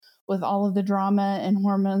with all of the drama and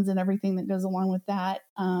hormones and everything that goes along with that.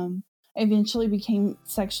 I eventually became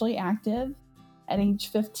sexually active at age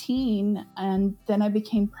 15, and then I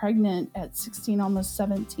became pregnant at 16, almost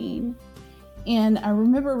 17. And I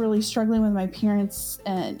remember really struggling with my parents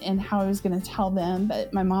and how I was going to tell them,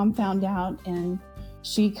 but my mom found out and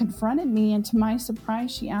she confronted me, and to my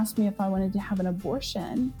surprise, she asked me if I wanted to have an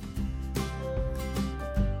abortion.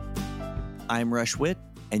 I'm Rush Witt,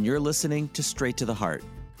 and you're listening to Straight to the Heart,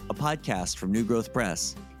 a podcast from New Growth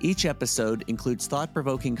Press. Each episode includes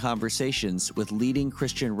thought-provoking conversations with leading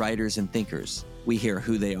Christian writers and thinkers. We hear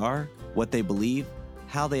who they are, what they believe,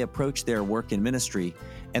 how they approach their work in ministry,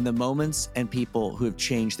 and the moments and people who have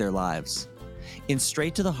changed their lives. In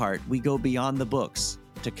Straight to the Heart, we go beyond the books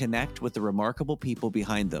to connect with the remarkable people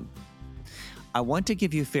behind them. I want to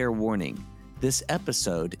give you fair warning. This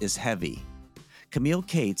episode is heavy. Camille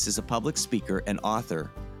Cates is a public speaker and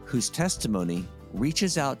author whose testimony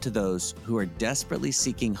reaches out to those who are desperately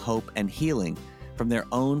seeking hope and healing from their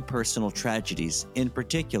own personal tragedies, in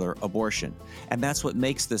particular abortion. And that's what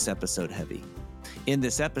makes this episode heavy. In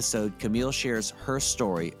this episode, Camille shares her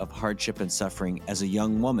story of hardship and suffering as a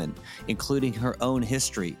young woman, including her own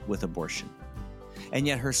history with abortion. And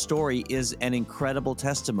yet her story is an incredible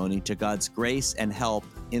testimony to God's grace and help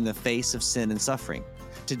in the face of sin and suffering.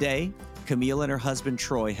 Today, Camille and her husband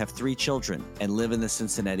Troy have 3 children and live in the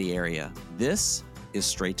Cincinnati area. This is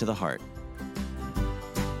Straight to the Heart.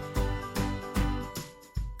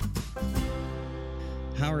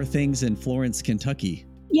 How are things in Florence, Kentucky?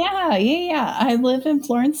 Yeah. I live in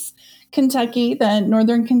Florence, Kentucky, the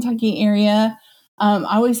northern Kentucky area.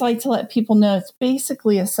 I always like to let people know it's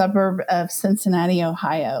basically a suburb of Cincinnati,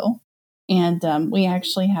 Ohio. And we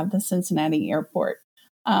actually have the Cincinnati airport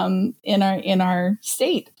in our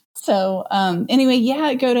state. So anyway,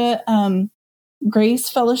 I go to Grace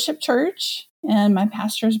Fellowship Church, and my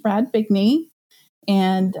pastor is Brad Bigney.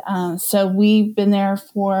 And so we've been there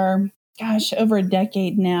for, over a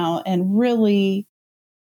decade now, and really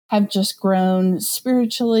have just grown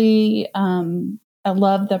spiritually. I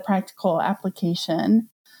love the practical application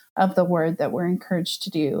of the word that we're encouraged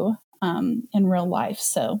to do in real life.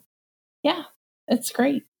 So, it's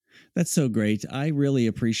great. That's so great. I really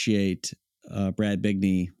appreciate Brad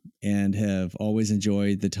Bigney and have always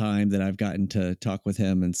enjoyed the time that I've gotten to talk with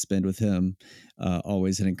him and spend with him.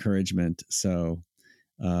 Always an encouragement. So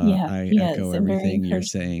I echo everything you're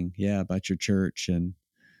saying. Yeah, about your church and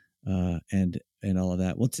all of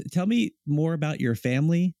that. Well, tell me more about your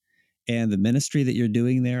family and the ministry that you're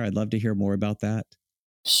doing there. I'd love to hear more about that.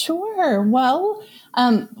 Sure. Well,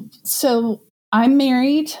 so I'm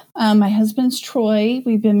married. My husband's Troy.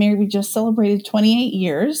 We've been married. We just celebrated 28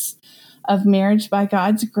 years of marriage by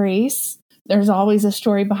God's grace. There's always a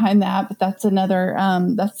story behind that, but that's another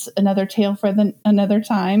tale for another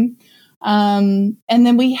time. And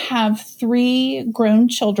then we have 3 grown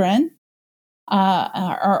children.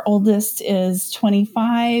 Our oldest is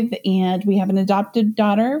 25, and we have an adopted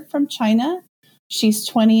daughter from China. She's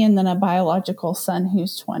 20, and then a biological son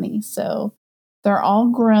who's 20. So they're all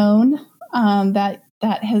grown. That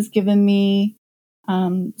has given me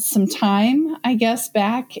some time, I guess,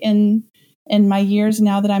 back in my years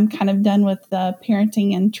now that I'm kind of done with the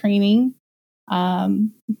parenting and training.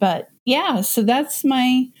 So that's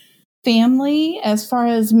my family. As far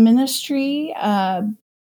as ministry,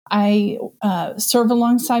 I serve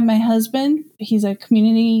alongside my husband. He's a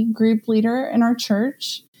community group leader in our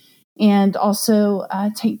church, and also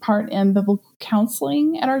take part in biblical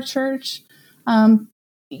counseling at our church.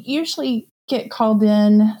 Usually get called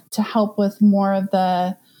in to help with more of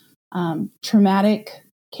the traumatic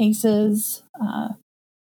cases.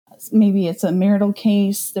 Maybe it's a marital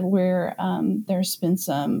case where there's been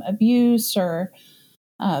some abuse, or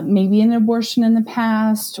maybe an abortion in the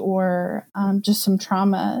past, or just some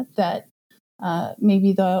trauma that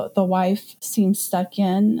maybe the wife seems stuck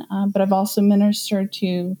in. But I've also ministered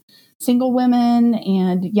to single women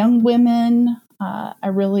and young women. I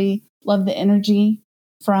really love the energy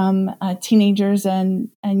from teenagers and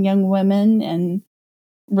young women, and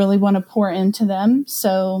really want to pour into them.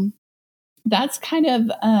 So that's kind of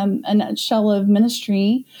a nutshell of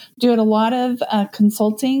ministry. Doing a lot of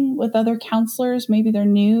consulting with other counselors. Maybe they're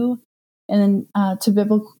new and to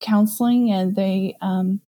biblical counseling, and they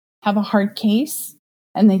have a hard case,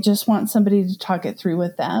 and they just want somebody to talk it through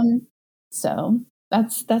with them. So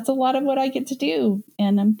that's a lot of what I get to do,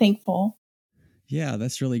 and I'm thankful. Yeah,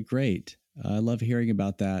 that's really great. I love hearing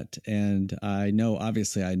about that. And I know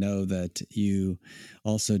that you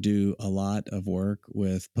also do a lot of work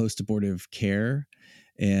with post-abortive care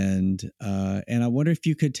And I wonder if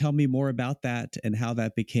you could tell me more about that and how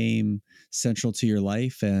that became central to your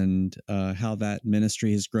life, and how that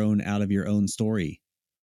ministry has grown out of your own story.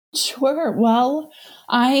 Sure. Well,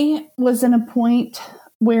 I was in a point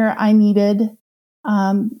where I needed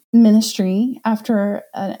ministry after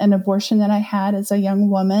an abortion that I had as a young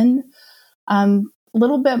woman. A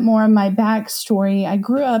little bit more of my backstory. I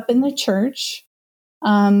grew up in the church.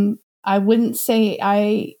 I wouldn't say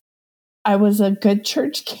I was a good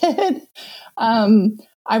church kid.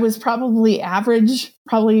 I was probably average,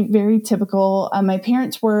 probably very typical. My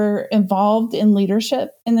parents were involved in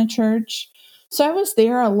leadership in the church. So I was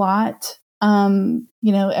there a lot.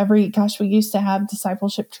 We used to have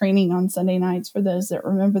discipleship training on Sunday nights for those that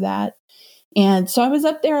remember that. And so I was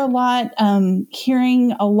up there a lot,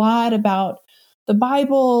 hearing a lot about the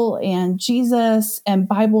Bible and Jesus and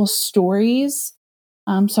Bible stories.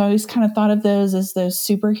 So I always kind of thought of those as those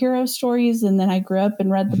superhero stories. And then I grew up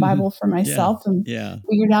and read the Bible for myself and Yeah.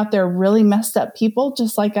 figured out they're really messed up people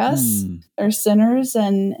just like us. They're sinners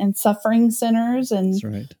and suffering sinners, and That's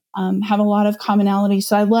right. Have a lot of commonality.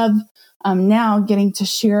 So I love now getting to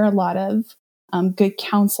share a lot of good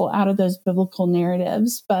counsel out of those biblical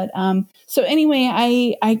narratives. But so anyway,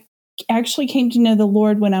 I actually came to know the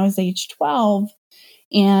Lord when I was age 12,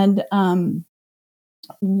 and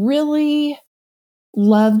really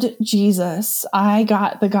loved Jesus. I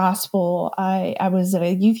got the gospel. I was at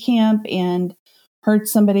a youth camp and heard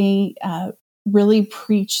somebody really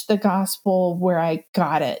preach the gospel where I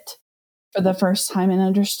got it for the first time and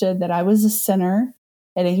understood that I was a sinner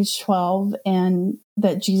at age 12 and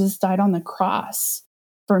that Jesus died on the cross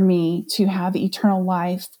for me to have eternal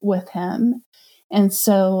life with him. And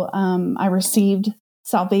so I received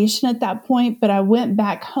salvation at that point, but I went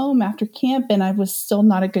back home after camp and I was still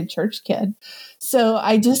not a good church kid. So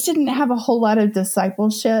I just didn't have a whole lot of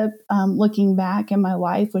discipleship looking back in my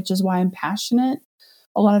life, which is why I'm passionate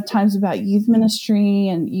a lot of times about youth ministry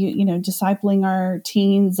and, discipling our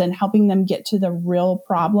teens and helping them get to the real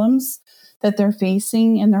problems that they're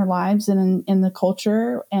facing in their lives and in the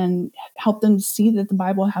culture, and help them see that the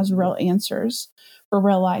Bible has real answers for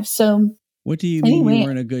real life. So what do you mean you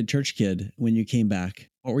weren't a good church kid when you came back?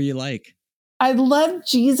 What were you like? I loved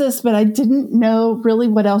Jesus, but I didn't know really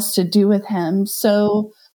what else to do with him.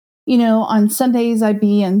 So, on Sundays, I'd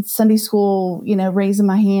be in Sunday school, raising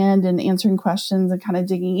my hand and answering questions and kind of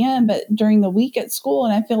digging in. But during the week at school,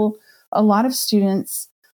 and I feel a lot of students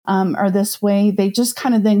are this way, they just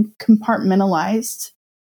kind of then compartmentalized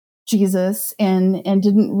Jesus and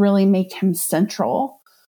didn't really make him central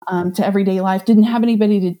to everyday life. Didn't have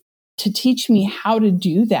anybody to teach me how to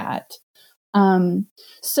do that.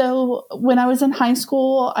 So when I was in high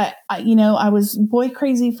school, I was boy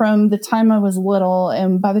crazy from the time I was little.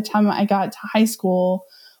 And by the time I got to high school,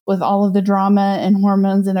 with all of the drama and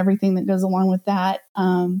hormones and everything that goes along with that,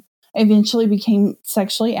 I eventually became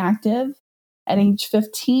sexually active at age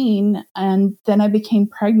 15. And then I became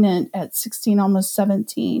pregnant at 16, almost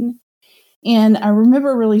 17. And I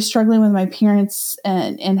remember really struggling with my parents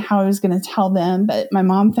and how I was going to tell them. But my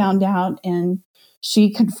mom found out and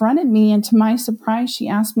she confronted me. And to my surprise, she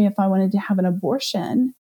asked me if I wanted to have an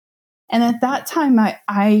abortion. And at that time,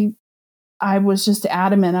 I was just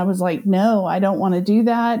adamant. I was like, no, I don't want to do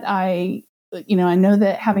that. I know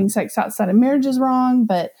that having sex outside of marriage is wrong,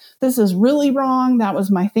 but this is really wrong. That was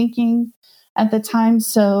my thinking at the time.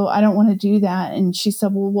 So I don't want to do that. And she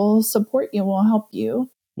said, well, we'll support you. We'll help you.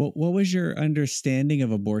 Well, what was your understanding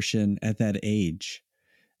of abortion at that age,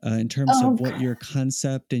 in terms of what your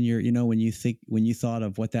concept and your, when you thought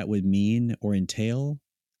of what that would mean or entail?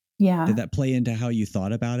 Yeah. Did that play into how you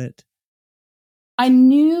thought about it? I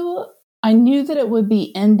knew that it would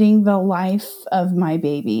be ending the life of my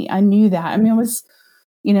baby. I knew that. I mean, I was,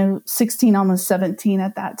 16, almost 17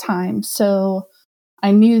 at that time. So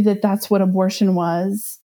I knew that that's what abortion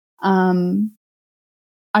was.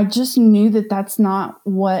 I just knew that that's not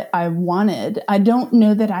what I wanted. I don't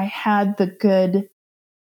know that I had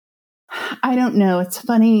I don't know. It's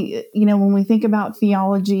funny, when we think about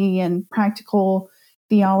theology and practical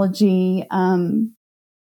theology,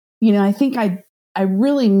 I think I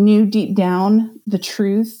really knew deep down the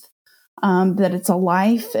truth, that it's a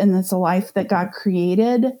life and it's a life that God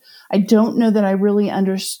created. I don't know that I really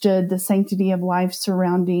understood the sanctity of life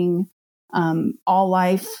surrounding all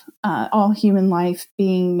life, all human life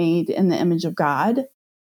being made in the image of God.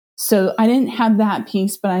 So I didn't have that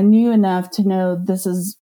piece, but I knew enough to know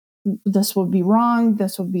this would be wrong.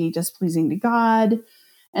 This would be displeasing to God.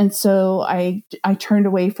 And so I turned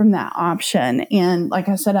away from that option. And like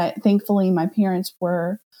I said, thankfully my parents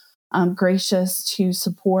were gracious to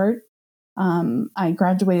support I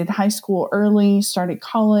graduated high school early, started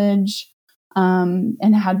college,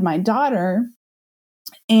 and had my daughter.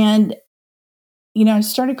 And, I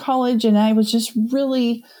started college and I was just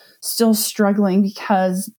really still struggling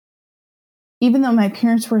because even though my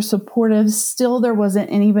parents were supportive, still there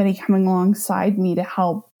wasn't anybody coming alongside me to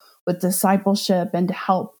help with discipleship and to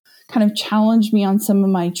help kind of challenge me on some of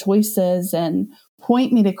my choices and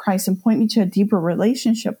point me to Christ and point me to a deeper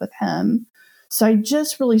relationship with Him. So I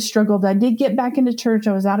just really struggled. I did get back into church.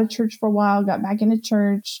 I was out of church for a while, got back into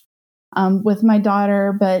church with my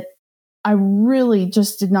daughter, but I really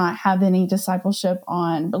just did not have any discipleship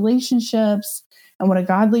on relationships and what a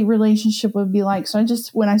godly relationship would be like. So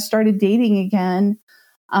when I started dating again,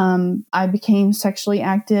 I became sexually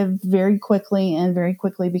active very quickly and very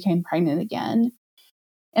quickly became pregnant again.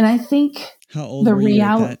 And I think how old were you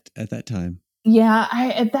at that time? Yeah,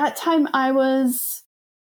 at that time I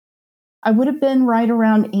would have been right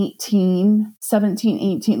around 18, 17,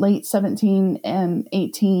 18, late 17 and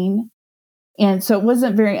 18. And so it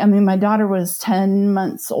wasn't my daughter was 10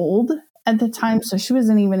 months old at the time, so she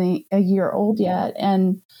wasn't even a year old yet.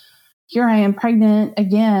 And here I am pregnant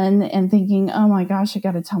again and thinking, oh my gosh, I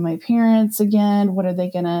got to tell my parents again. What are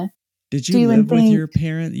they going to do? Did you live with your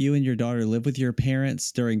parent? You and your daughter live with your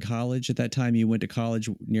parents during college at that time? You went to college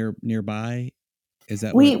nearby? Is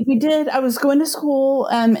that we did. I was going to school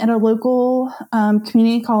at a local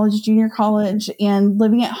community college, junior college, and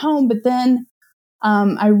living at home. But then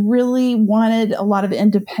I really wanted a lot of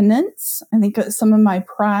independence. I think some of my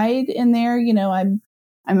pride in there, I'm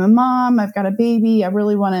a mom, I've got a baby. I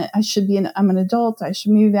really I'm an adult. I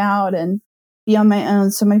should move out and be on my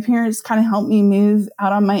own. So my parents kind of helped me move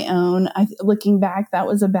out on my own. Looking back, that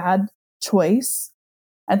was a bad choice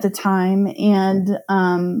at the time. And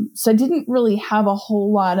so I didn't really have a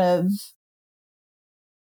whole lot of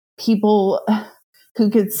people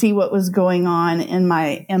who could see what was going on in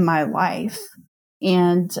my life.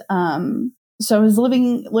 And so I was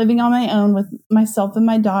living on my own with myself and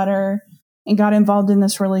my daughter and got involved in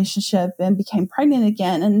this relationship and became pregnant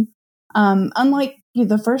again. And unlike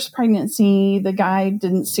the first pregnancy, the guy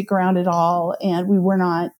didn't stick around at all and we were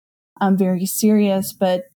not very serious,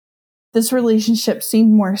 but this relationship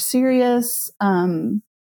seemed more serious.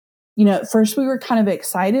 At first we were kind of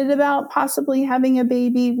excited about possibly having a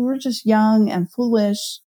baby. We were just young and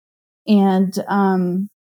foolish. And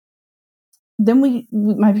then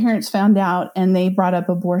my parents found out and they brought up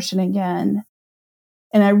abortion again.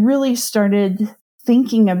 And I really started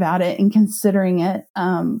thinking about it and considering it,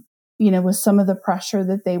 with some of the pressure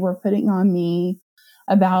that they were putting on me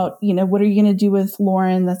about, what are you going to do with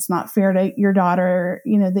Lauren? That's not fair to your daughter,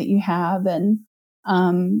 that you have. And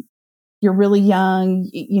you're really young,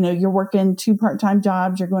 you're working 2 part-time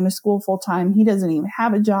jobs, you're going to school full-time. He doesn't even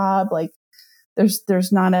have a job. Like,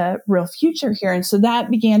 there's not a real future here. And so that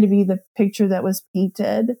began to be the picture that was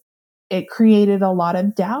painted. It created a lot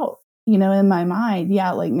of doubt, in my mind.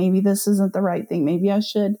 Yeah, like maybe this isn't the right thing. Maybe I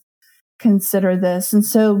should consider this. And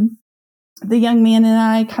so the young man and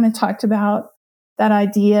I kind of talked about that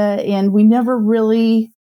idea, and we never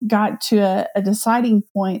really got to a deciding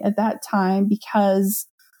point at that time because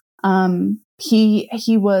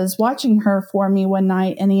he was watching her for me one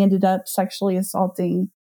night and he ended up sexually assaulting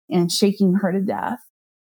and shaking her to death.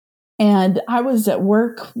 And I was at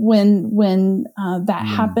work when that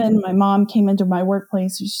happened. My mom came into my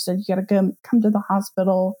workplace and she said, you got to come to the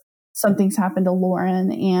hospital. Something's happened to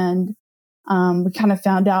Lauren. And we kind of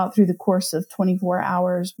found out through the course of 24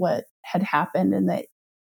 hours what had happened and that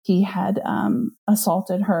he had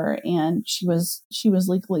assaulted her and she was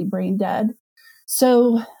legally brain dead.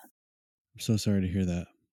 So I'm so sorry to hear that.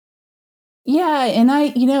 Yeah.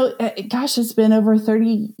 And gosh, it's been over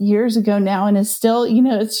 30 years ago now. And it's still,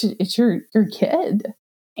 it's your kid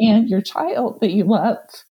and your child that you love.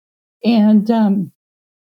 And,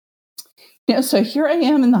 so here I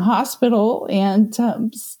am in the hospital and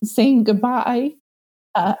saying goodbye.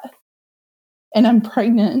 And I'm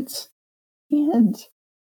pregnant. And,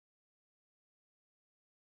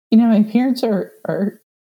 my parents are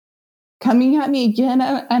coming at me again.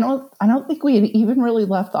 I don't think we had even really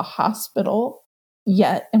left the hospital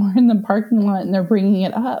yet, and we're in the parking lot, and they're bringing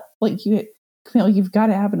it up like, Camille, you've got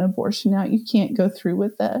to have an abortion now. You can't go through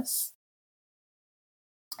with this.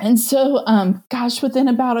 And so, within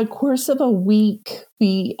about a course of a week,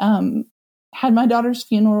 we had my daughter's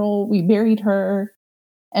funeral. We buried her,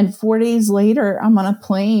 and 4 days later, I'm on a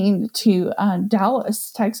plane to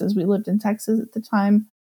Dallas, Texas. We lived in Texas at the time,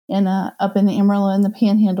 and up in Amarillo in the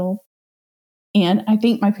Panhandle. And I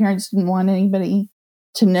think my parents didn't want anybody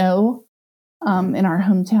to know in our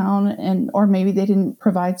hometown, or maybe they didn't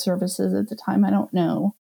provide services at the time. I don't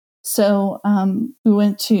know. So we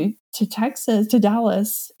went to Texas, to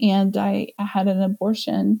Dallas, and I had an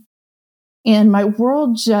abortion. And my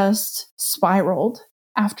world just spiraled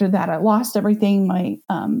after that. I lost everything. My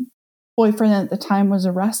boyfriend at the time was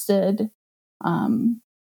arrested.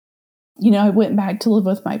 I went back to live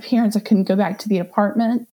with my parents. I couldn't go back to the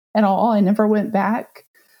apartment at all. I never went back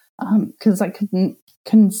because I couldn't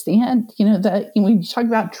stand, that when you talk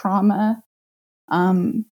about trauma,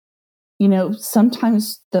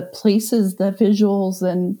 sometimes the places, the visuals,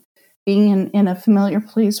 and being in a familiar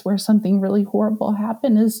place where something really horrible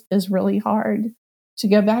happened is really hard to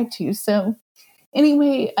go back to. So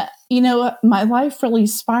anyway, my life really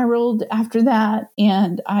spiraled after that,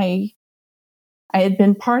 and I had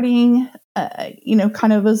been partying,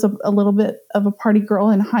 kind of as a little bit of a party girl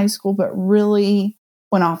in high school, but really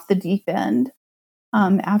went off the deep end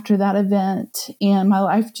after that event, and my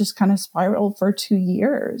life just kind of spiraled for 2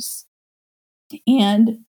 years.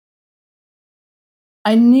 And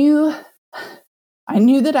I knew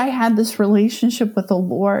that I had this relationship with the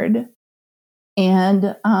Lord,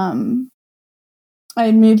 and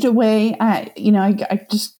I moved away. I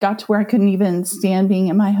just got to where I couldn't even stand being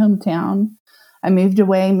in my hometown. I moved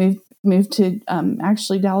away, moved to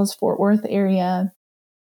actually Dallas-Fort Worth area,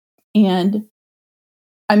 and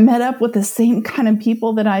I met up with the same kind of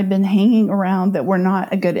people that I'd been hanging around that were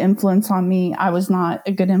not a good influence on me. I was not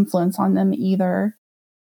a good influence on them either.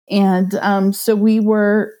 And so we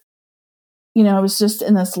were, I was just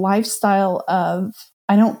in this lifestyle of,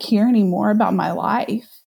 I don't care anymore about my life.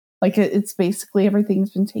 Like it's basically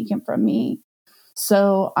everything's been taken from me.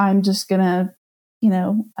 So I'm just going to,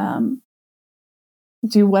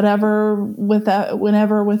 do whatever with that,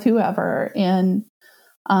 whenever, with whoever. And,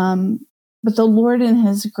 but the Lord in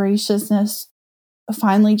his graciousness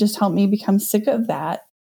finally just helped me become sick of that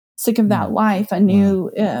life. I knew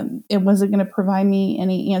it wasn't going to provide me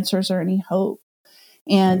any answers or any hope.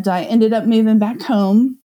 And I ended up moving back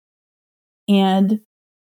home. And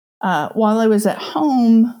while I was at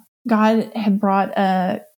home, God had brought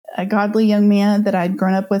a godly young man that I'd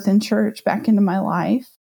grown up with in church back into my life.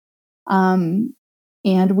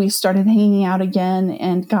 And we started hanging out again,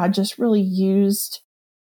 and God just really used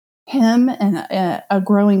him and a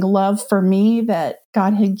growing love for me that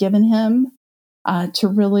God had given him to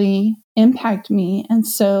really impact me. And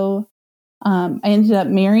so I ended up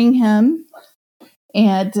marrying him,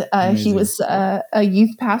 and he was a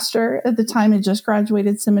youth pastor at the time, had just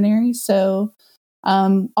graduated seminary. So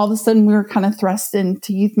all of a sudden we were kind of thrust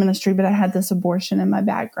into youth ministry, but I had this abortion in my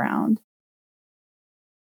background.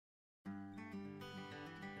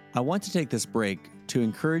 I want to take this break to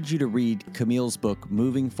encourage you to read Camille's book,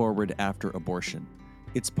 Moving Forward After Abortion.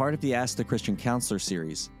 It's part of the Ask the Christian Counselor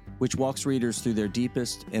series, which walks readers through their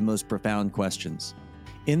deepest and most profound questions.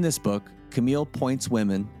 In this book, Camille points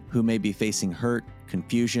women who may be facing hurt,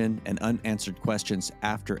 confusion, and unanswered questions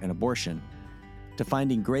after an abortion to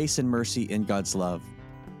finding grace and mercy in God's love.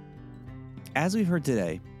 As we've heard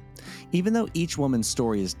today, even though each woman's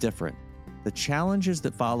story is different, the challenges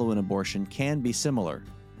that follow an abortion can be similar.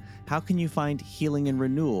 How can you find healing and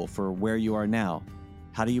renewal for where you are now?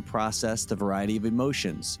 How do you process the variety of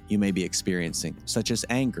emotions you may be experiencing, such as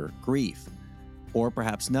anger, grief, or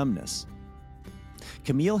perhaps numbness?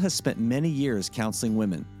 Camille has spent many years counseling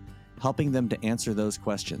women, helping them to answer those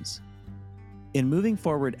questions. In Moving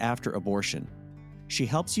Forward After Abortion, she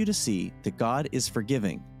helps you to see that God is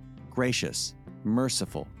forgiving, gracious,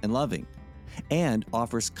 merciful, and loving, and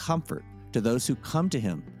offers comfort to those who come to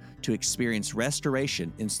him to experience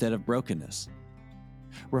restoration instead of brokenness.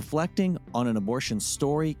 Reflecting on an abortion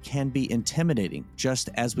story can be intimidating, just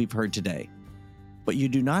as we've heard today. But you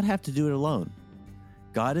do not have to do it alone.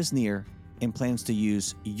 God is near and plans to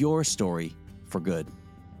use your story for good.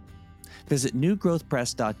 Visit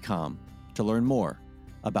newgrowthpress.com to learn more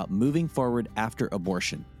about Moving Forward After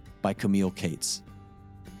Abortion by Camille Cates.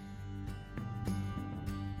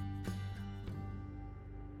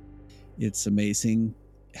 It's amazing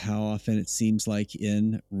how often it seems like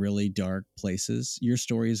in really dark places. Your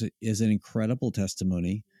story is an incredible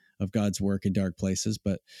testimony of God's work in dark places,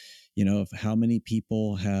 but of how many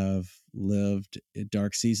people have lived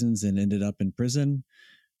dark seasons and ended up in prison,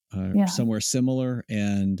 somewhere similar,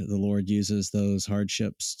 and the Lord uses those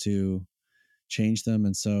hardships to change them.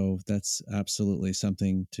 And so that's absolutely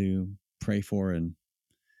something to pray for and,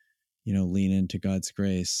 lean into God's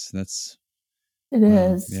grace. It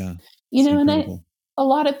is. Yeah. And a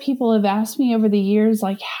lot of people have asked me over the years,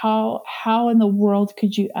 like, how in the world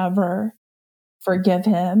could you ever forgive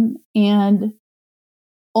him? And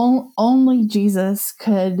only Jesus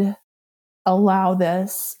could allow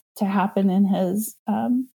this to happen in his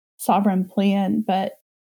sovereign plan. But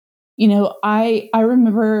I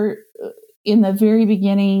remember in the very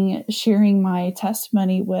beginning sharing my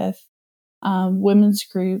testimony with women's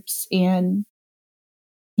groups, and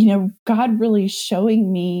God really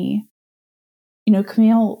showing me,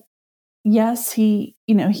 Camille, yes,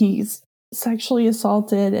 he's sexually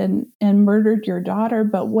assaulted and murdered your daughter,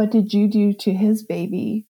 but what did you do to his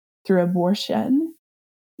baby through abortion?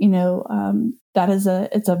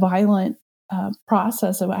 It's a violent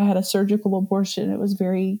process. I had a surgical abortion. It was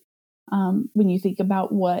very, when you think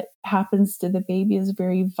about what happens to the baby, is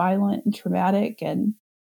very violent and traumatic, and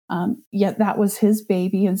yet that was his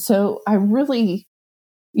baby. And so I really,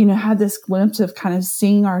 had this glimpse of kind of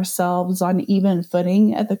seeing ourselves on even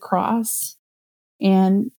footing at the cross.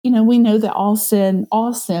 And, we know that all sin,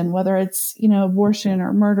 whether it's, abortion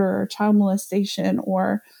or murder or child molestation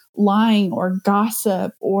or lying or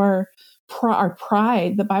gossip or our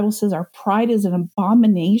pride, the Bible says our pride is an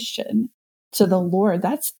abomination to the Lord.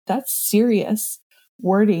 That's serious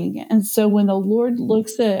wording. And so when the Lord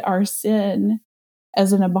looks at our sin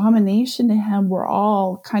as an abomination to him, we're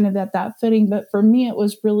all kind of at that footing. But for me, it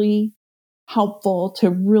was really helpful to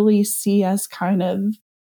really see us kind of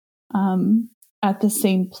at the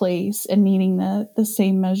same place and needing the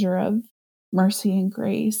same measure of mercy and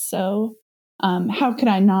grace. So how could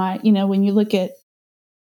I not, when you look at,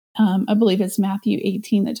 I believe it's Matthew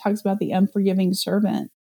 18 that talks about the unforgiving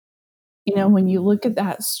servant. When you look at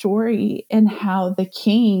that story and how the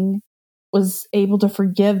king was able to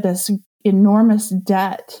forgive this enormous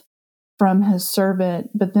debt from his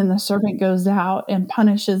servant, but then the servant goes out and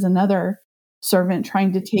punishes another servant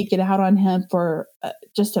trying to take it out on him for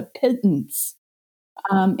just a pittance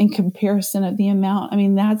in comparison of the amount. I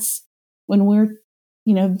mean, that's when we're,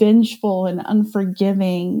 vengeful and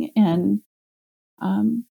unforgiving and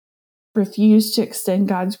refuse to extend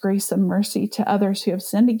God's grace and mercy to others who have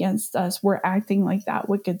sinned against us. We're acting like that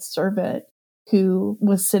wicked servant who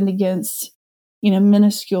was sinned against,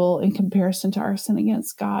 minuscule in comparison to our sin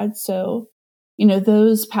against God. So,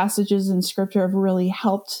 those passages in scripture have really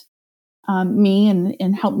helped me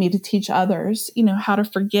and helped me to teach others, how to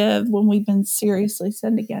forgive when we've been seriously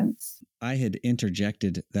sinned against. I had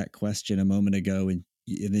interjected that question a moment ago, and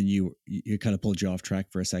then you kind of pulled you off track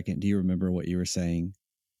for a second. Do you remember what you were saying?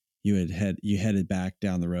 You headed back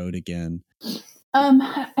down the road again.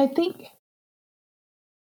 I think,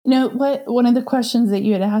 one of the questions that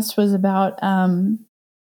you had asked was about, kind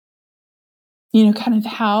of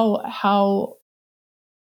how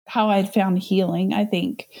I'd found healing, I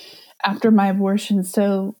think, after my abortion.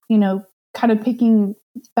 So, kind of picking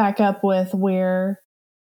back up with where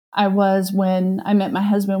I was when I met my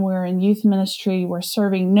husband. We were in youth ministry, we're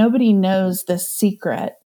serving. Nobody knows the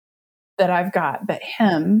secret that I've got but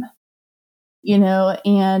him,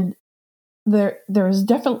 and there's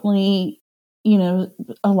definitely, a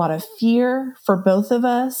lot of fear for both of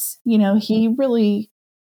us. He really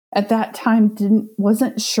at that time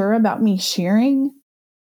wasn't sure about me sharing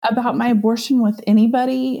about my abortion with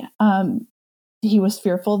anybody. He was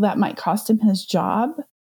fearful that might cost him his job.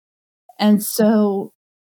 And so,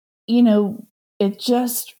 it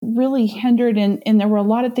just really hindered. And there were a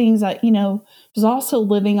lot of things that, was also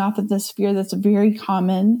living off of this fear that's very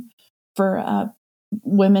common for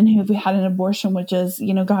women who've had an abortion, which is,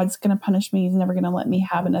 God's going to punish me. He's never going to let me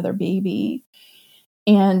have another baby.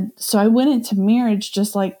 And so I went into marriage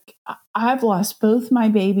just like, I've lost both my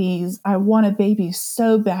babies. I want a baby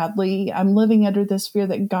so badly. I'm living under this fear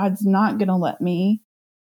that God's not going to let me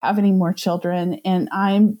have any more children. And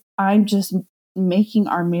I'm just making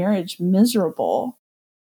our marriage miserable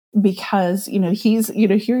because, he's,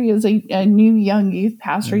 here he is, a new young youth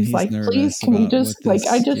pastor. He's like, please, can we just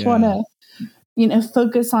I just want to,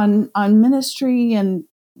 focus on ministry and,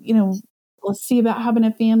 let's see about having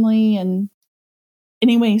a family. And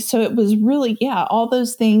anyway, so it was really, all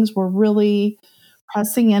those things were really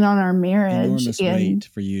pressing in on our marriage. Enormous weight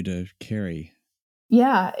for you to carry.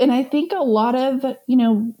 Yeah. And I think a lot of,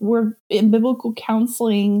 we're in biblical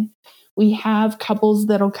counseling, we have couples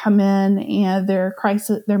that'll come in and their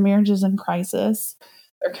marriage is in crisis.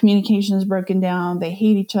 Their communication is broken down. They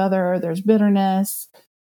hate each other. There's bitterness.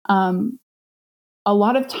 A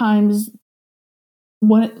lot of times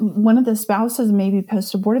one of the spouses may be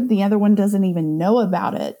post-abortive, the other one doesn't even know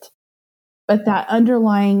about it. But that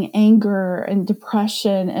underlying anger and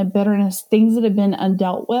depression and bitterness, things that have been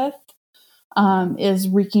undealt with, is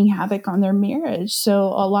wreaking havoc on their marriage. So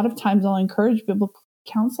a lot of times I'll encourage biblical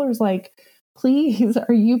counselors, like, please,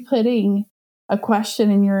 are you putting a question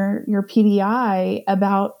in your PDI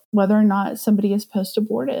about whether or not somebody is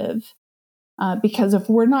post-abortive? Because if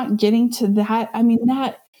we're not getting to that, I mean,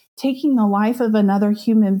 that taking the life of another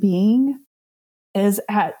human being is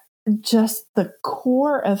at just the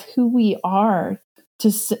core of who we are.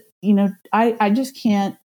 I just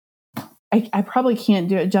can't, I probably can't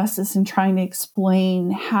do it justice in trying to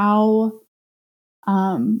explain how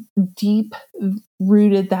deep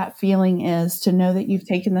rooted that feeling is, to know that you've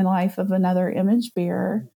taken the life of another image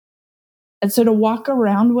bearer. And so to walk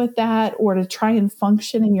around with that, or to try and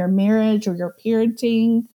function in your marriage or your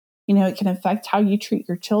parenting, it can affect how you treat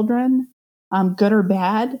your children, good or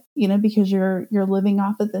bad, because you're living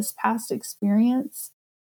off of this past experience.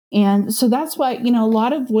 And so that's why, a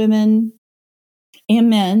lot of women and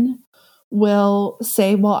men will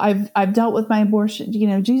say, well, I've dealt with my abortion.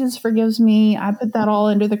 Jesus forgives me. I put that all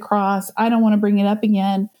under the cross. I don't want to bring it up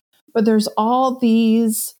again. But there's all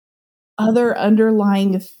these other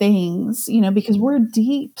underlying things, because we're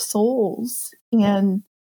deep souls, and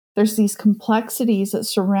there's these complexities that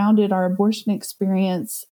surrounded our abortion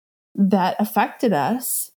experience that affected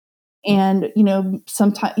us. And,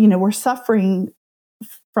 sometimes, we're suffering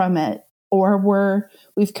from it, or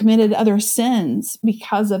we've committed other sins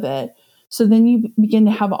because of it. So then you begin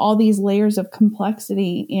to have all these layers of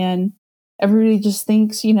complexity, and everybody just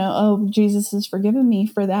thinks, oh, Jesus has forgiven me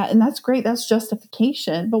for that. And that's great. That's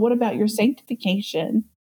justification. But what about your sanctification?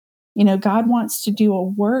 God wants to do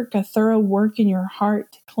a thorough work in your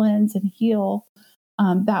heart to cleanse and heal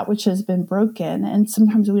that which has been broken. And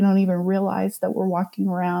sometimes we don't even realize that we're walking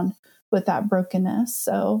around with that brokenness.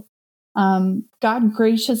 So God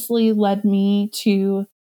graciously led me to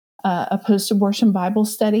a post-abortion Bible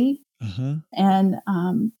study. Uh-huh. And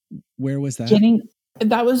where was that?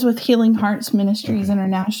 That was with Healing Hearts Ministries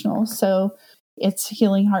International. So it's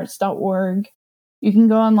healinghearts.org. You can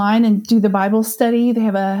go online and do the Bible study. They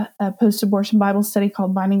have a post-abortion Bible study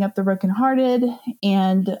called Binding Up the Brokenhearted.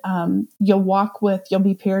 And you'll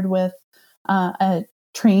be paired with a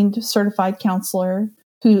trained certified counselor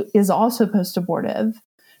who is also post-abortive.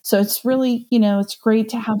 So it's really, it's great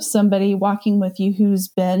to have somebody walking with you who's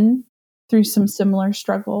been through some similar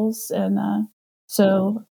struggles. And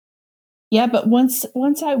but once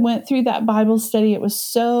I went through that Bible study,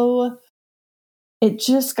 it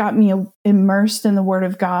just got me immersed in the Word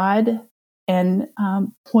of God, and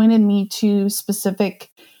pointed me to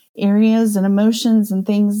specific areas and emotions and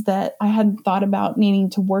things that I hadn't thought about needing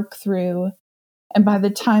to work through. And by the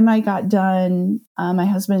time I got done, my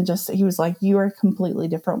husband he was like, "You are a completely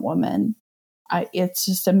different woman." It's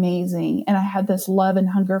just amazing. And I had this love and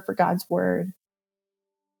hunger for God's Word.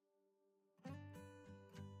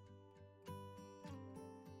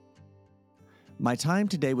 My time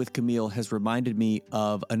today with Camille has reminded me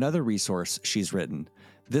of another resource she's written,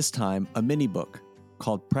 this time a mini book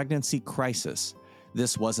called Pregnancy Crisis.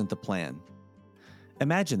 This Wasn't the Plan.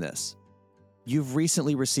 Imagine this. You've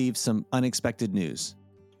recently received some unexpected news.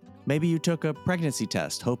 Maybe you took a pregnancy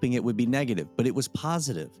test hoping it would be negative, but it was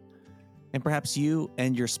positive. And perhaps you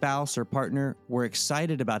and your spouse or partner were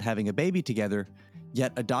excited about having a baby together,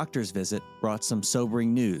 yet a doctor's visit brought some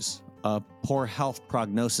sobering news. A poor health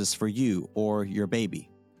prognosis for you or your baby.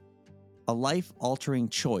 A life-altering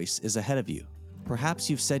choice is ahead of you. Perhaps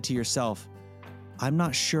you've said to yourself, "I'm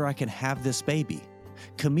not sure I can have this baby."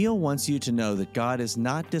 Camille wants you to know that God is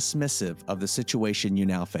not dismissive of the situation you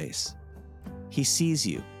now face. He sees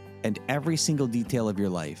you and every single detail of your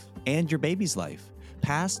life and your baby's life,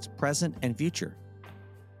 past, present, and future.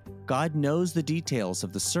 God knows the details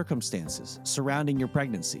of the circumstances surrounding your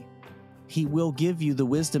pregnancy. He will give you the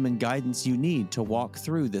wisdom and guidance you need to walk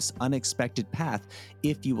through this unexpected path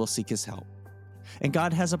if you will seek His help. And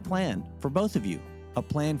God has a plan for both of you, a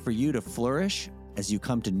plan for you to flourish as you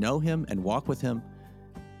come to know Him and walk with Him.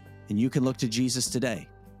 And you can look to Jesus today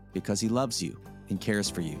because He loves you and cares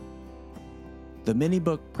for you. The mini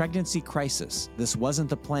book Pregnancy Crisis, This Wasn't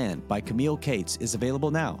the Plan by Camille Cates is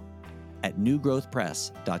available now at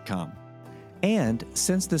newgrowthpress.com. And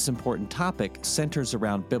since this important topic centers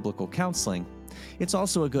around biblical counseling, it's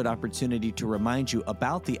also a good opportunity to remind you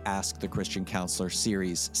about the Ask the Christian Counselor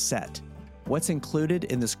series set. What's included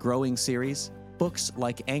in this growing series? Books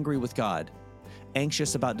like Angry with God,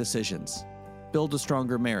 Anxious About Decisions, Build a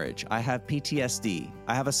Stronger Marriage, I Have PTSD,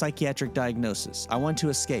 I Have a Psychiatric Diagnosis, I Want to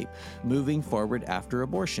Escape, Moving Forward After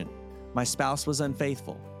Abortion, My Spouse Was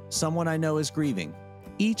Unfaithful, Someone I Know is Grieving.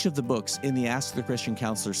 Each of the books in the Ask the Christian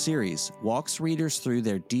Counselor series walks readers through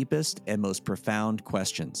their deepest and most profound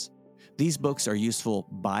questions. These books are useful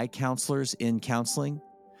by counselors in counseling,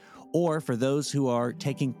 or for those who are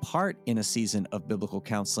taking part in a season of biblical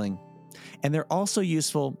counseling. And they're also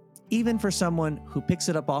useful even for someone who picks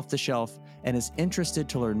it up off the shelf and is interested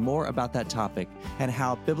to learn more about that topic and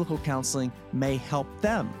how biblical counseling may help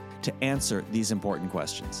them to answer these important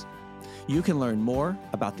questions. You can learn more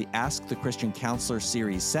about the Ask the Christian Counselor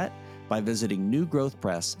series set by visiting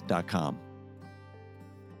newgrowthpress.com.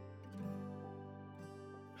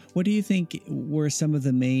 What do you think were some of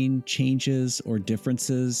the main changes or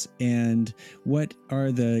differences, and what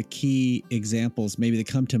are the key examples maybe that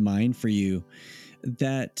come to mind for you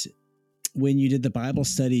that when you did the Bible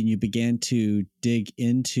study and you began to dig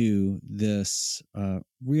into this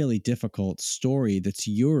really difficult story that's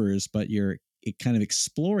yours, but you're kind of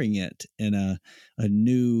exploring it in a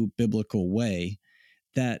new biblical way,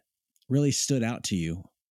 that really stood out to you?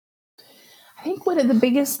 I think one of the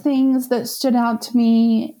biggest things that stood out to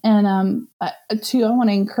me, and too, I want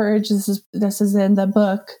to encourage this is in the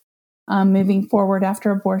book, Moving Forward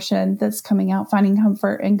After Abortion, that's coming out, Finding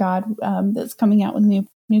Comfort in God, that's coming out with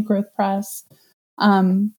New Growth Press.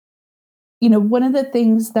 One of the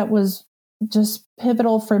things that was just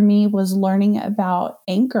pivotal for me was learning about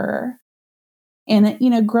anger.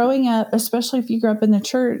 And, growing up, especially if you grew up in the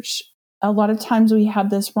church, a lot of times we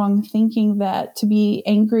have this wrong thinking that to be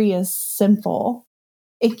angry is sinful.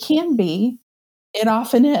 It can be, it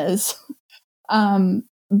often is,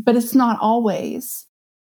 but it's not always.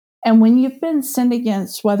 And when you've been sinned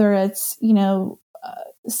against, whether it's,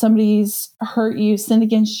 somebody's hurt you, sinned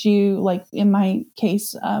against you, like in my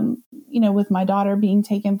case, with my daughter being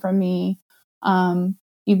taken from me,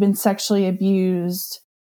 you've been sexually abused,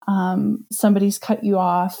 somebody's cut you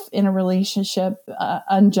off in a relationship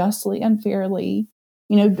unjustly, unfairly,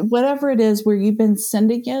 whatever it is where you've been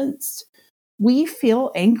sinned against, we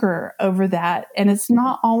feel anger over that. And it's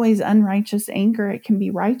not always unrighteous anger. It can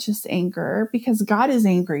be righteous anger because God is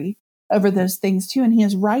angry over those things too. And he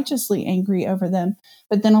is righteously angry over them.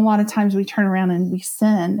 But then a lot of times we turn around and we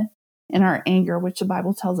sin in our anger, which the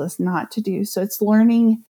Bible tells us not to do. So it's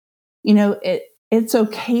learning, it's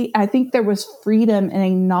okay. I think there was freedom in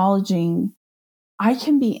acknowledging I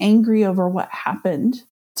can be angry over what happened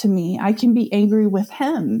to me. I can be angry with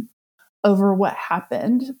him over what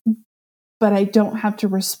happened, but I don't have to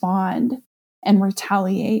respond and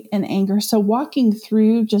retaliate in anger. So walking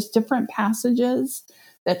through just different passages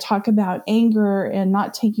that talk about anger and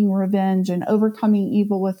not taking revenge and overcoming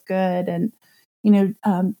evil with good and,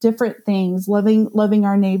 different things, loving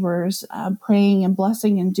our neighbors, praying and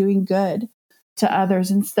blessing and doing good to others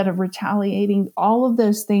instead of retaliating. All of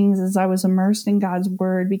those things, as I was immersed in God's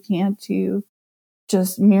word, began to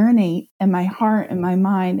just marinate in my heart and my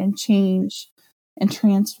mind and change and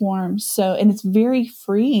transform. So, and it's very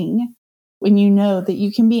freeing when you know that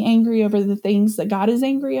you can be angry over the things that God is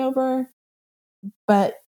angry over,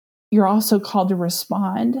 but you're also called to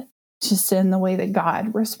respond to sin the way that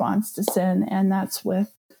God responds to sin. And that's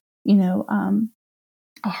with,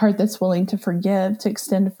 a heart that's willing to forgive, to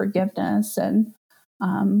extend forgiveness and,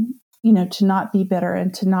 to not be bitter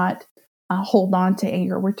and to not hold on to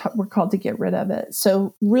anger. We're called to get rid of it.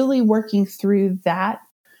 So really working through that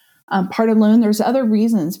part alone. There's other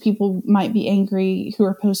reasons people might be angry who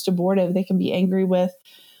are post-abortive. They can be angry with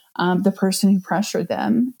the person who pressured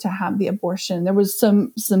them to have the abortion. There was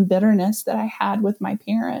some bitterness that I had with my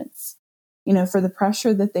parents, for the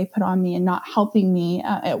pressure that they put on me and not helping me.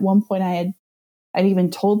 At one point, I'd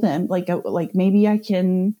even told them like maybe I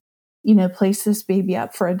can, place this baby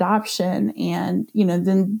up for adoption, and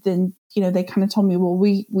then they kind of told me, well,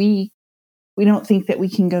 we don't think that we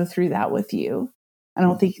can go through that with you. I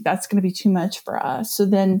don't think that's going to be too much for us. So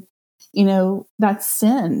then, that's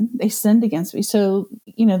sin. They sinned against me. So,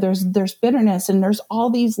 there's bitterness and there's all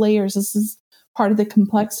these layers. This is part of the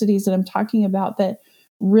complexities that I'm talking about that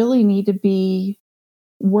really need to be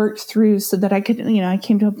worked through so that I could, I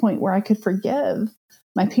came to a point where I could forgive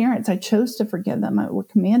my parents. I chose to forgive them. I was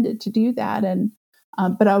commanded to do that. And,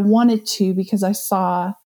 but I wanted to because I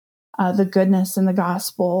saw the goodness in the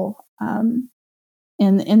gospel in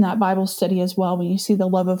that Bible study as well. When you see the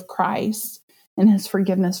love of Christ and his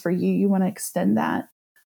forgiveness for you, you want to extend that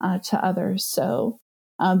to others. So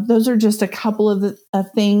those are just a couple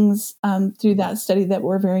of things through that study that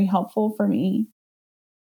were very helpful for me.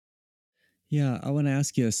 Yeah, I want to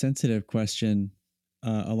ask you a sensitive question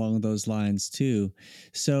along those lines too.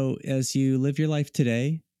 So, as you live your life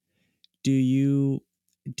today, do you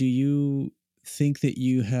think that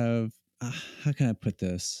you have? How can I put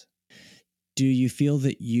this? Do you feel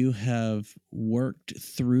that you have worked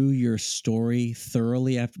through your story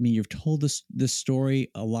thoroughly? You've told this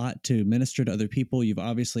story a lot to minister to other people. You've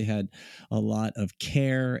obviously had a lot of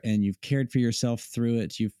care and you've cared for yourself through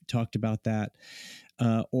it. You've talked about that.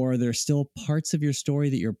 Or are there still parts of your story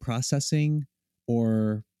that you're processing?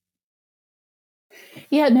 Or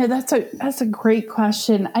Yeah, no, that's a great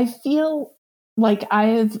question. I feel like I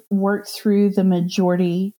have worked through the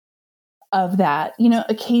majority of that.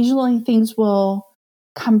 Occasionally things will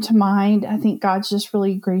come to mind. I think God's just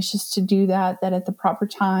really gracious to do that at the proper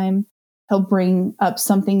time, he'll bring up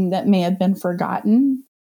something that may have been forgotten.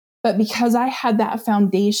 But because I had that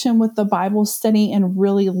foundation with the Bible study and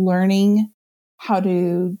really learning how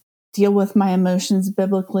to deal with my emotions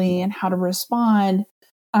biblically and how to respond,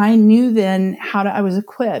 I knew then I was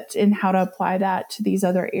equipped in how to apply that to these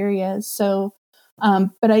other areas. So,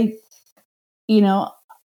 but I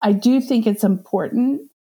do think it's important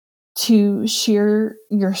to share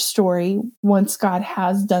your story once God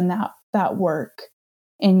has done that work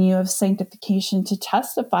and you have sanctification to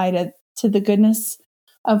testify to the goodness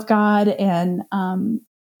of God. And,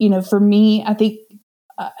 for me, I think,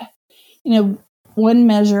 one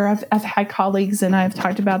measure I've had colleagues and I've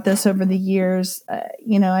talked about this over the years,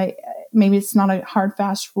 maybe it's not a hard,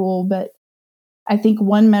 fast rule, but I think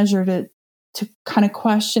one measure to kind of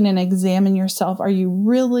question and examine yourself, are you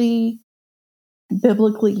really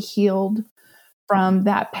biblically healed from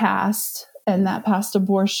that past and that past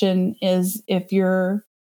abortion, is if you're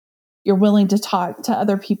willing to talk to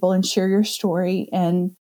other people and share your story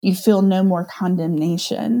and you feel no more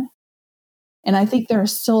condemnation. And I think there are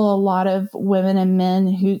still a lot of women and men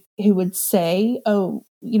who would say, oh,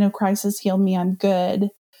 Christ has healed me, I'm good.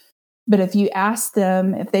 But if you ask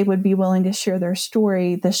them if they would be willing to share their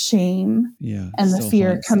story, the shame and the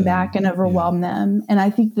fear come back and overwhelm them. And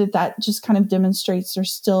I think that just kind of demonstrates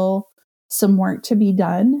there's still some work to be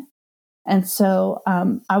done. And so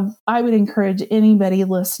I would encourage anybody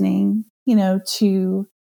listening, to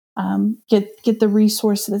get the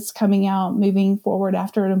resource that's coming out moving forward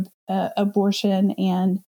after an abortion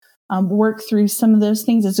and work through some of those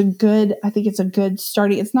things. I think it's a good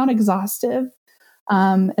starting. It's not exhaustive.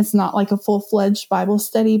 It's not like a full-fledged Bible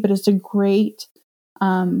study, but it's a great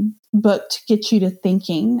book to get you to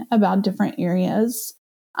thinking about different areas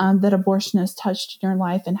that abortion has touched in your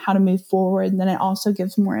life and how to move forward. And then it also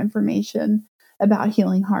gives more information about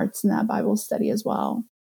healing hearts in that Bible study as well.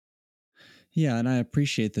 Yeah, and I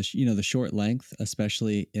appreciate the short length,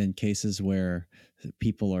 especially in cases where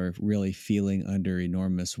people are really feeling under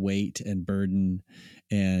enormous weight and burden,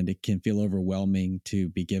 and it can feel overwhelming to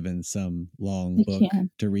be given some long book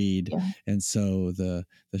to read. Yeah. And so the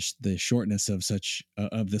shortness of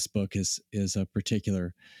of this book is a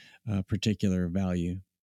particular value.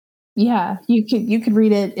 Yeah, you could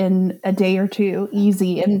read it in a day or two,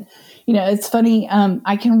 easy. And it's funny.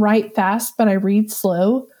 I can write fast, but I read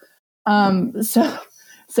slow.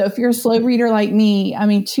 So if you're a slow reader like me,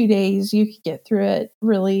 2 days, you could get through it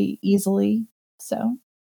really easily. So.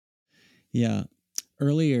 Yeah.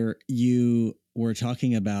 Earlier, you were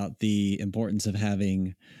talking about the importance of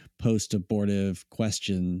having post-abortive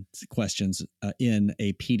questions in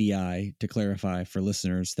a PDI. To clarify for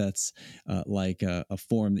listeners, that's like a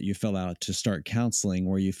form that you fill out to start counseling,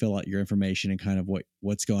 where you fill out your information and kind of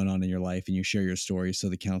what's going on in your life, and you share your story so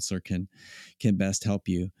the counselor can best help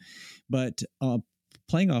you. But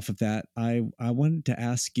playing off of that, I wanted to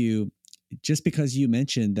ask you, just because you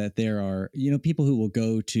mentioned that there are, people who will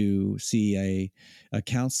go to see a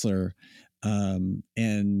counselor,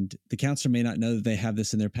 and the counselor may not know that they have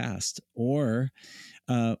this in their past, or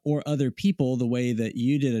other people, the way that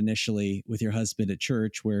you did initially with your husband at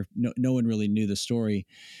church, where no one really knew the story.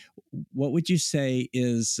 What would you say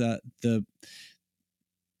is the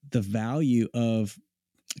value of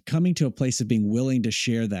coming to a place of being willing to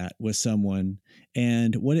share that with someone?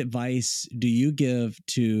 And what advice do you give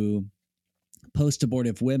to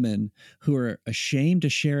post-abortive women who are ashamed to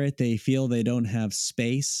share it? They feel they don't have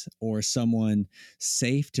space or someone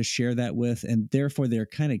safe to share that with, and therefore they're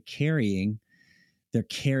kind of carrying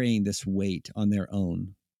this weight on their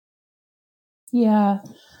own. Yeah.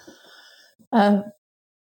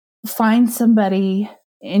 Find somebody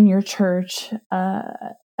in your church,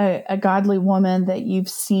 a godly woman that you've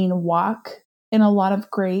seen walk in a lot of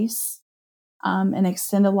grace, and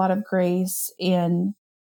extend a lot of grace, and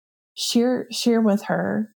share with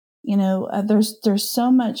her. There's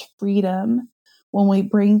so much freedom when we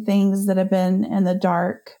bring things that have been in the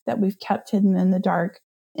dark, that we've kept hidden in the dark,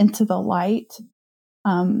 into the light.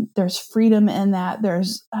 There's freedom in that.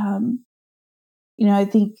 There's, I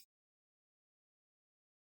think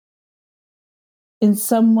in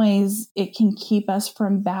some ways it can keep us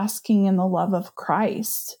from basking in the love of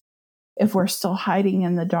Christ if we're still hiding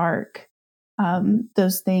in the dark,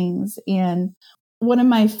 those things. And one of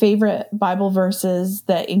my favorite Bible verses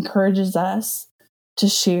that encourages us to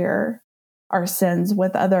share our sins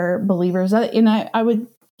with other believers, and I would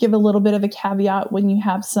give a little bit of a caveat when you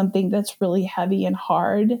have something that's really heavy and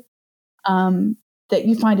hard, that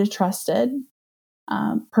you find a trusted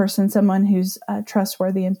person, someone who's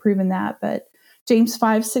trustworthy and proven that. But James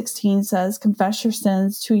 5:16 says, confess your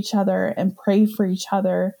sins to each other and pray for each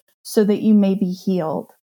other so that you may be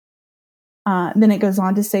healed. Then it goes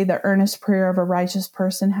on to say the earnest prayer of a righteous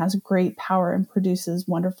person has great power and produces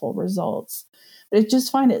wonderful results. But I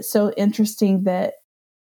just find it so interesting that,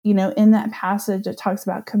 in that passage, it talks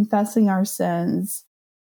about confessing our sins,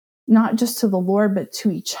 not just to the Lord, but to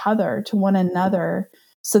each other, to one another,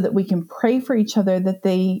 so that we can pray for each other that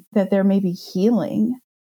there may be healing.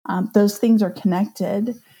 Those things are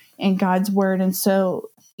connected in God's word. And so,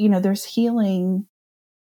 there's healing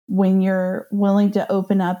when you're willing to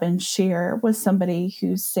open up and share with somebody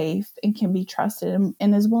who's safe and can be trusted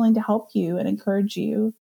and is willing to help you and encourage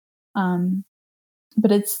you.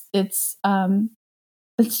 But it's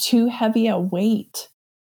too heavy a weight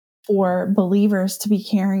for believers to be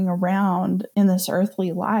carrying around in this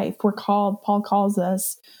earthly life. Paul calls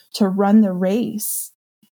us to run the race.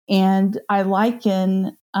 And I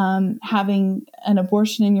liken having an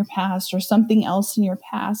abortion in your past or something else in your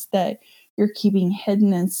past that you're keeping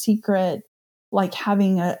hidden and secret, like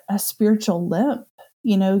having a spiritual limp.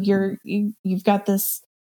 You've got this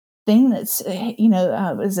thing that's,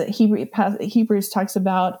 is it Hebrews talks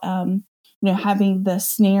about, having the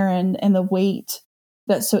snare and the weight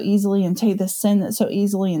that so easily the sin that so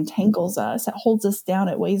easily entangles us. It holds us down.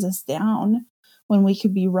 It weighs us down when we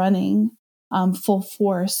could be running full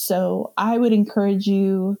force. So I would encourage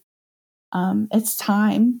you, it's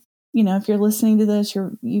time. If you're listening to this,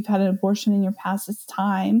 you've had an abortion in your past, it's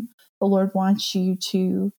time. The Lord wants you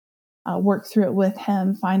to work through it with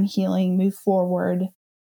Him, find healing, move forward,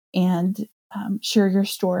 and share your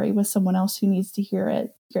story with someone else who needs to hear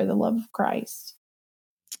it, hear the love of Christ.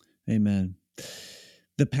 Amen.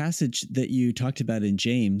 The passage that you talked about in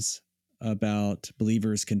James about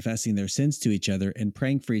believers confessing their sins to each other and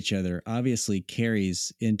praying for each other obviously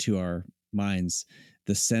carries into our minds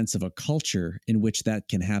the sense of a culture in which that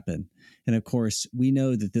can happen. And of course, we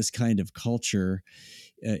know that this kind of culture,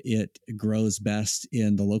 it grows best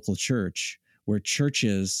in the local church, where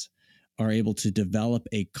churches are able to develop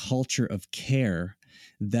a culture of care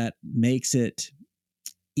that makes it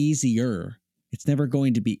easier. It's never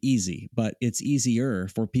going to be easy, but it's easier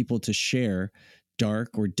for people to share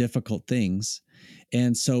dark or difficult things.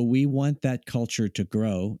 And so we want that culture to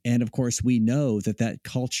grow. And of course, we know that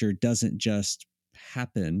culture doesn't just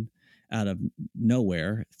happen out of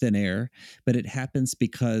nowhere, thin air, but it happens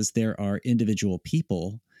because there are individual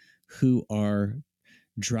people who are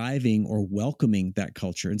driving or welcoming that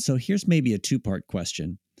culture. And so here's maybe a two-part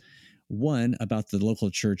question. One, about the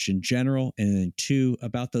local church in general, and then two,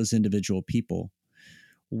 about those individual people.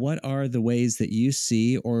 What are the ways that you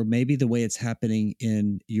see, or maybe the way it's happening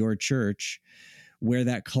in your church, where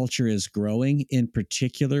that culture is growing, in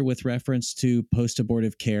particular with reference to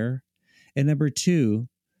post-abortive care? And number two,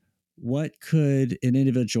 what could an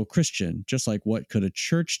individual Christian, just like what could a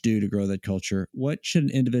church do to grow that culture? What should an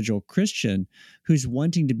individual Christian who's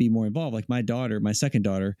wanting to be more involved, like my second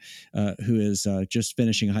daughter, who is just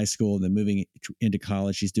finishing high school and then moving into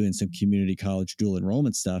college. She's doing some community college dual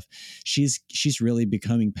enrollment stuff. She's really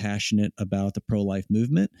becoming passionate about the pro-life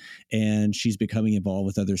movement, and she's becoming involved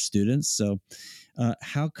with other students. So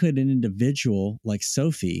how could an individual like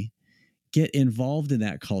Sophie get involved in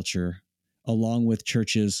that culture, along with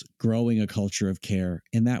churches growing a culture of care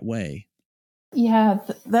in that way? Yeah,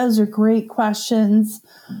 those are great questions.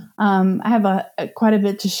 I have quite a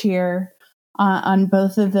bit to share on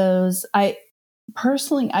both of those. I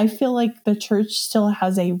feel like the church still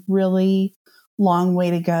has a really long way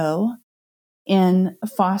to go in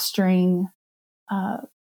fostering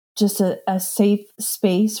just a safe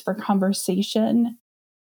space for conversation.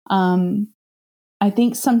 I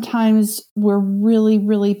think sometimes we're really,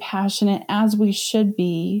 really passionate, as we should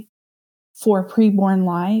be, for preborn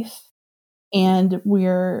life. And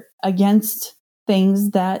we're against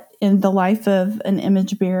things that in the life of an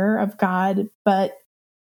image bearer of God. But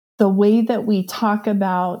the way that we talk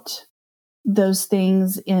about those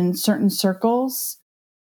things in certain circles,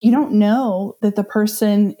 you don't know that the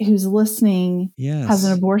person who's listening has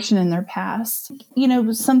an abortion in their past.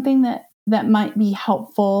 Something that might be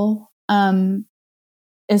helpful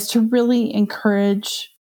is to really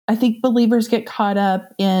encourage. I think believers get caught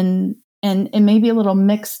up in and maybe a little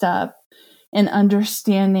mixed up in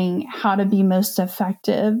understanding how to be most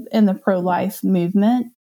effective in the pro-life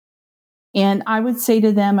movement. And I would say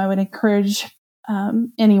to them, I would encourage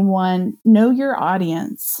anyone, know your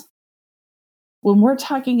audience. When we're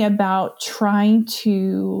talking about trying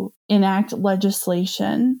to enact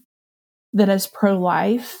legislation that is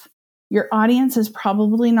pro-life, your audience is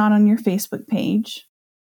probably not on your Facebook page.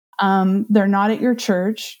 They're not at your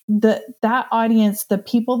church. That audience, the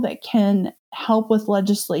people that can help with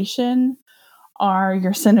legislation are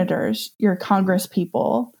your senators, your Congress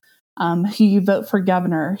people, who you vote for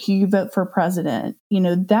governor, who you vote for president.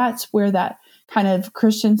 That's where that kind of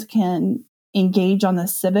Christians can engage on the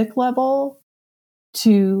civic level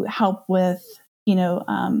to help with,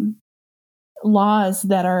 laws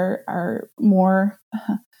that are more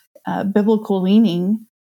biblical leaning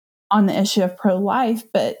on the issue of pro-life.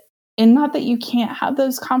 And not that you can't have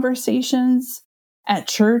those conversations at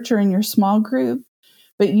church or in your small group,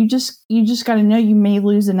 but you just got to know you may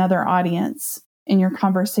lose another audience in your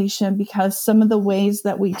conversation, because some of the ways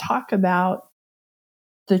that we talk about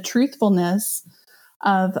the truthfulness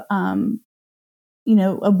of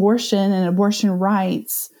abortion and abortion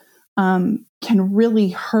rights can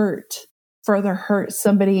really further hurt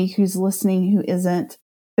somebody who's listening who isn't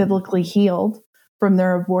biblically healed from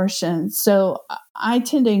their abortion. So I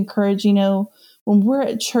tend to encourage, when we're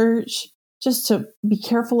at church, just to be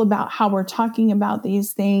careful about how we're talking about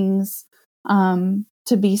these things,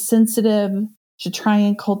 to be sensitive, to try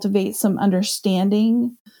and cultivate some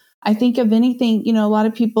understanding. I think of anything, a lot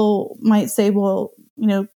of people might say, well,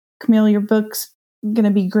 Camille, your book's going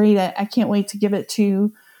to be great. I can't wait to give it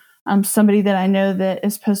to somebody that I know that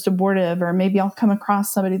is post-abortive, or maybe I'll come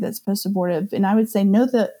across somebody that's post-abortive. And I would say, no,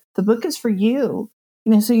 the book is for you.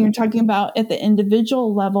 So you're talking about at the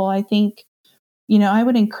individual level. I think, I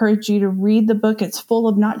would encourage you to read the book. It's full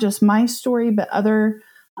of not just my story, but other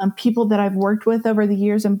people that I've worked with over the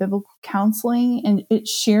years in biblical counseling. And it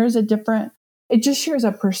just shares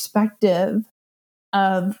a perspective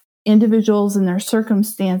of individuals and their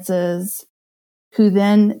circumstances who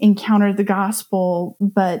then encountered the gospel.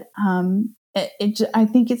 But I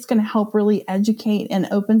think it's going to help really educate and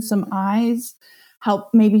open some eyes, help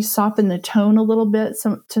maybe soften the tone a little bit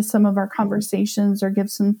to some of our conversations, or give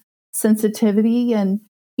some sensitivity. And,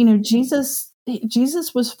 Jesus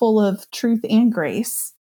was full of truth and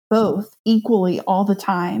grace, both equally all the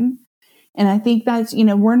time. And I think that's,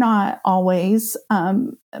 we're not always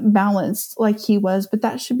balanced like he was, but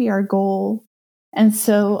that should be our goal. And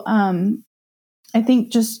so I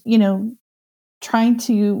think just, trying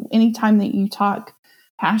to, anytime that you talk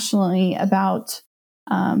passionately about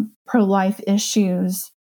pro-life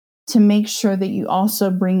issues, to make sure that you also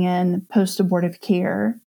bring in post-abortive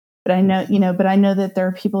care. But I know that there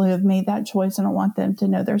are people who have made that choice, and I want them to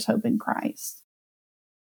know there's hope in Christ.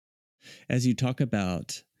 As you talk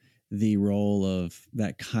about the role of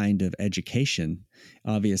that kind of education,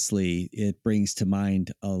 obviously it brings to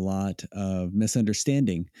mind a lot of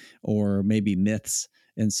misunderstanding or maybe myths.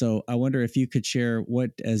 And so I wonder if you could share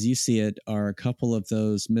what, as you see it, are a couple of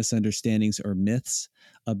those misunderstandings or myths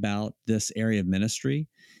about this area of ministry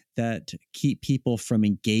that keep people from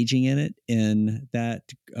engaging in it in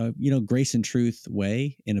that, grace and truth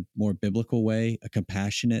way, in a more biblical way, a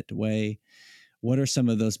compassionate way. What are some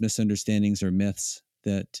of those misunderstandings or myths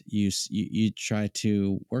that you try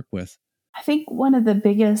to work with? I think one of the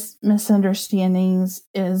biggest misunderstandings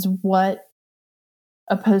is what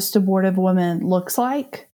a post-abortive woman looks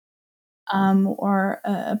like, or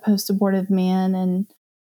a post-abortive man. And,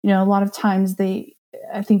 a lot of times I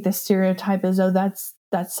think the stereotype is, oh, that's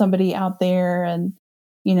somebody out there, and,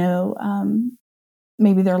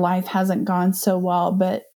 maybe their life hasn't gone so well,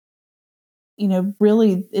 but,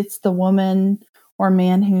 really it's the woman or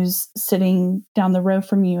man who's sitting down the road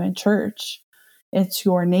from you in church. It's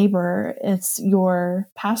your neighbor. It's your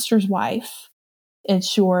pastor's wife.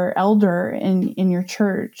 It's your elder in your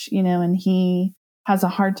church, and he has a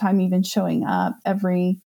hard time even showing up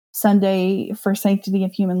every Sunday for Sanctity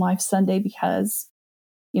of Human Life Sunday because,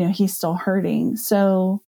 he's still hurting.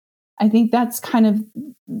 So I think that's kind of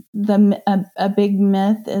a big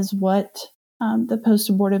myth, is what the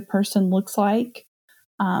post-abortive person looks like,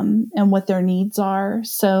 and what their needs are.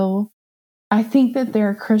 So I think that there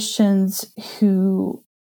are Christians who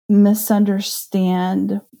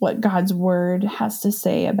misunderstand what God's word has to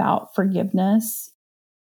say about forgiveness.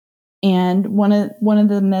 And one of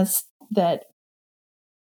the myths that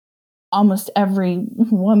almost every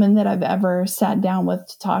woman that I've ever sat down with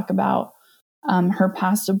to talk about her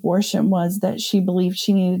past abortion was that she believed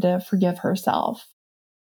she needed to forgive herself.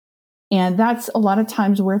 And that's a lot of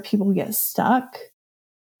times where people get stuck.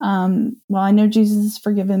 Well, I know Jesus has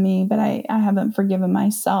forgiven me, but I haven't forgiven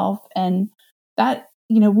myself. And that,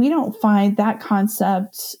 we don't find that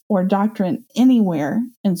concept or doctrine anywhere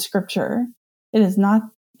in Scripture. It is not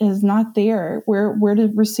there. We're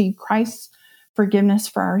to receive Christ's forgiveness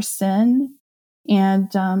for our sin.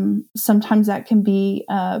 And sometimes that can be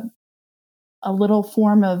a little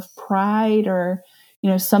form of pride, or,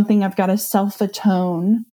 something I've got to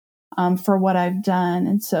self-atone for what I've done.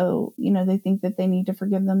 And so, they think that they need to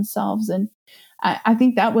forgive themselves. And I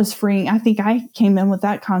think that was freeing. I think I came in with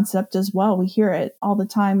that concept as well. We hear it all the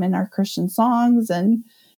time in our Christian songs and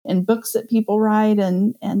in books that people write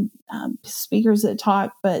and speakers that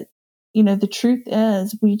talk. But, the truth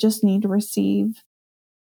is we just need to receive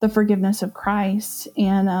the forgiveness of Christ.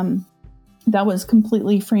 And that was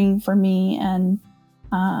completely freeing for me. And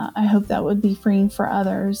I hope that would be freeing for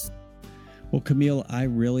others. Well, Camille, I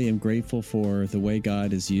really am grateful for the way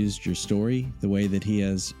God has used your story, the way that he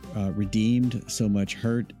has redeemed so much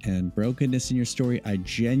hurt and brokenness in your story. I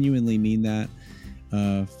genuinely mean that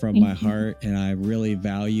from my heart, and I really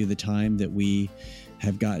value the time that we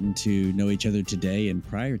have gotten to know each other today and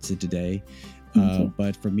prior to today.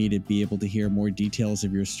 But for me to be able to hear more details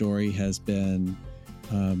of your story has been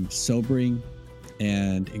sobering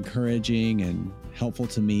and encouraging and helpful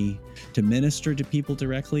to me to minister to people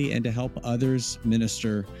directly and to help others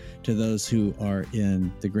minister to those who are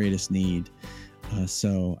in the greatest need.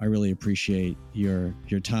 So I really appreciate your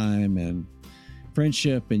time and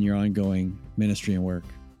friendship and your ongoing ministry and work.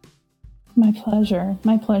 My pleasure.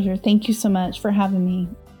 My pleasure. Thank you so much for having me.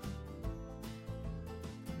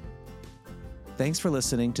 Thanks for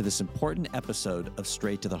listening to this important episode of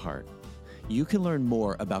Straight to the Heart. You can learn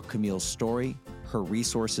more about Camille's story, her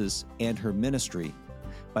resources, and her ministry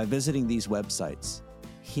by visiting these websites,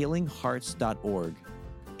 healinghearts.org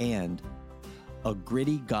and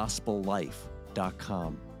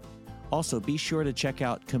agrittygospellife.com. Also, be sure to check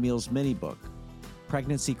out Camille's mini book,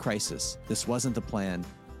 Pregnancy Crisis, This Wasn't the Plan,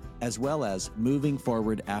 as well as Moving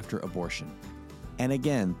Forward After Abortion. And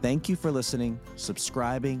again, thank you for listening,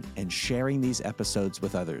 subscribing, and sharing these episodes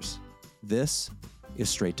with others. This is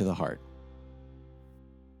Straight to the Heart.